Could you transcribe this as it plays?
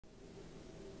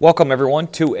Welcome everyone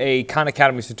to a Khan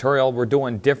Academy tutorial. We're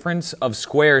doing difference of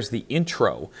squares, the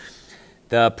intro.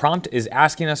 The prompt is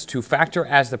asking us to factor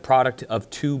as the product of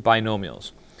two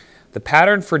binomials. The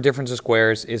pattern for difference of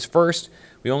squares is first,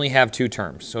 we only have two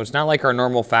terms. So it's not like our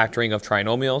normal factoring of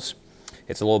trinomials.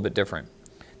 It's a little bit different.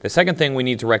 The second thing we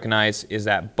need to recognize is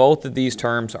that both of these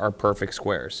terms are perfect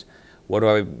squares. What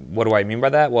do I mean by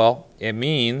that? Well, it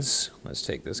means, let's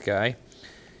take this guy.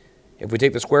 If we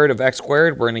take the square root of x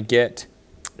squared, we're going to get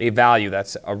a value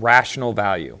that's a rational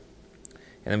value.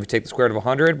 And then if we take the square root of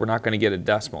 100, we're not going to get a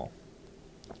decimal.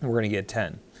 We're going to get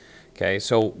 10. Okay,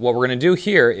 so what we're going to do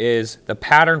here is the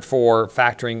pattern for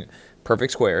factoring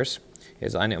perfect squares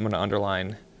is I'm going to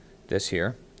underline this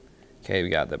here. Okay, we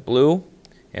got the blue,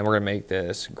 and we're going to make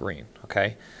this green.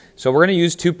 Okay, so we're going to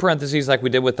use two parentheses like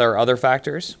we did with our other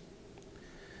factors.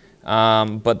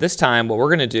 But this time, what we're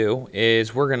going to do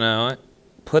is we're going to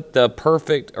put the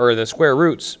perfect or the square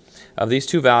roots of these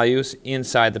two values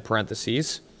inside the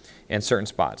parentheses in certain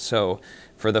spots. So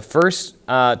for the first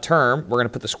term, we're going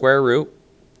to put the square root,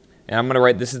 and I'm going to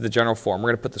write, this is the general form. We're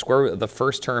going to put the square root of the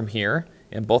first term here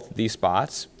in both of these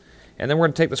spots, and then we're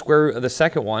going to take the square root of the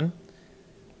second one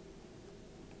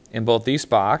in both these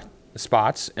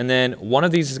spots, and then one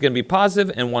of these is going to be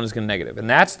positive and one is going to be negative. And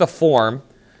that's the form.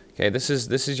 Okay, this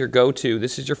is your go-to,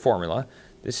 this is your formula,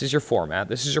 this is your format,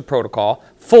 this is your protocol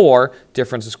for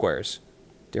difference of squares.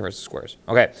 Difference of squares.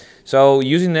 Okay, so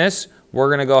using this, we're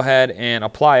going to go ahead and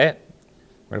apply it.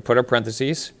 We're going to put our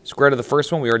parentheses. Square root of the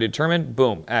first one we already determined.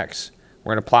 Boom, x.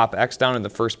 We're going to plop x down in the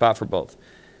first spot for both.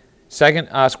 Second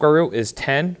square root is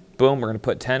 10. Boom, we're going to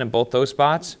put 10 in both those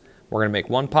spots. We're going to make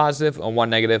one positive and one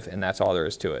negative, and that's all there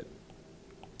is to it.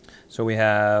 So we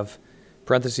have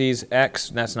parentheses x,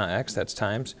 that's not x, that's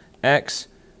times, x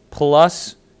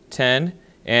plus 10,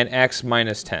 and x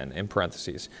minus 10 in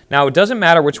parentheses. Now, it doesn't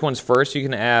matter which one's first. You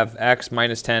can have x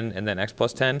minus 10 and then x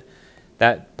plus 10.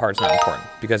 That part's not important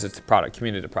because it's the product,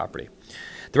 commutative property.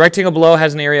 The rectangle below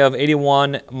has an area of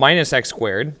 81 minus x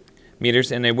squared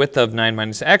meters and a width of 9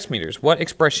 minus x meters. What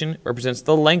expression represents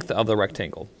the length of the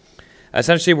rectangle?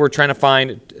 Essentially, we're trying to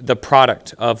find the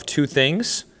product of two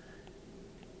things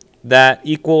that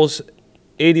equals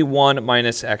 81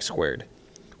 minus x squared.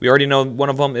 We already know one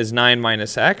of them is 9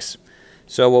 minus x.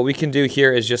 So what we can do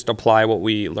here is just apply what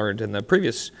we learned in the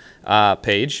previous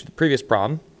page, the previous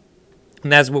problem.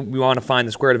 And that's what we want to find,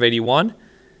 the square root of 81.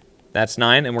 That's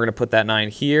 9, and we're going to put that 9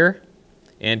 here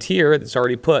and here. That's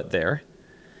already put there.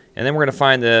 And then we're going to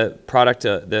find the product,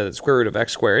 the square root of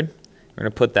x squared. We're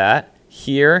going to put that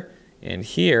here and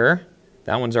here.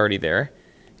 That one's already there.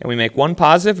 And we make one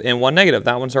positive and one negative.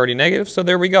 That one's already negative. So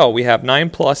there we go. We have 9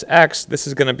 plus x. This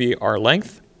is going to be our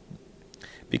length,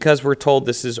 because we're told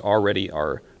this is already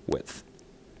our width.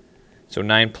 So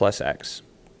 9 plus x.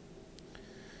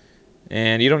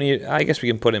 And you don't need, I guess we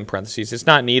can put in parentheses. It's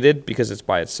not needed because it's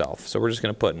by itself. So we're just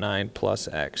going to put 9 plus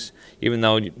x, even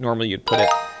though normally you'd put it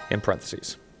in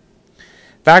parentheses.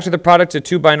 Factor the product of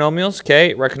two binomials.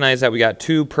 Okay, recognize that we got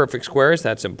two perfect squares.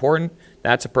 That's important.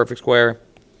 That's a perfect square.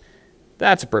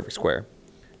 That's a perfect square.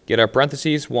 Get our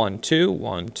parentheses, 1, 2,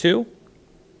 1, 2.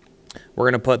 We're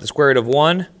going to put the square root of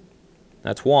 1.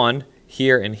 That's 1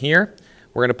 here and here.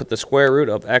 We're going to put the square root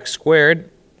of x squared,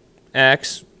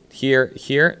 x here,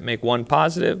 here, make one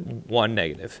positive, one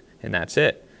negative, and that's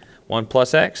it. 1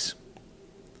 plus x,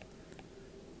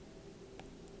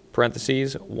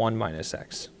 parentheses, 1 minus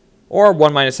x. Or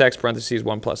 1 minus x, parentheses,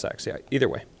 1 plus x. Yeah, either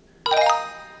way.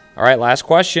 All right, last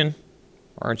question.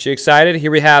 Aren't you excited? Here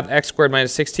we have x squared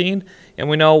minus 16, and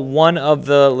we know one of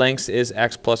the lengths is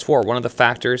x plus 4. One of the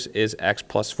factors is x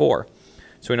plus 4.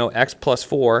 So we know x plus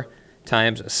 4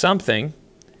 times something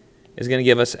is going to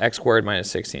give us x squared minus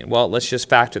 16. Well, let's just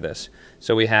factor this.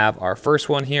 So we have our first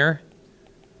one here.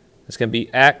 It's going to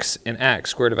be x and x,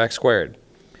 square root of x squared.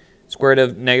 Square root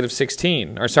of negative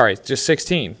 16, or sorry, just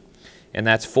 16. And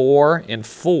that's 4 and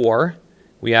 4.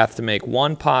 We have to make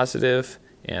one positive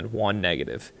and one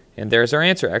negative. And there's our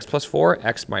answer, x plus 4,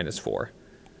 x minus 4.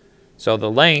 So the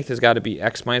length has got to be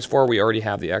x minus 4. We already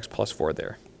have the x plus 4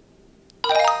 there.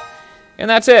 And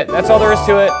that's it. That's all there is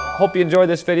to it. Hope you enjoyed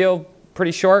this video.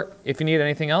 Pretty short. If you need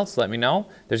anything else, let me know.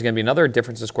 There's going to be another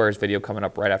difference of squares video coming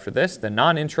up right after this, the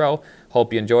non-intro.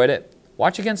 Hope you enjoyed it.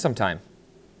 Watch again sometime.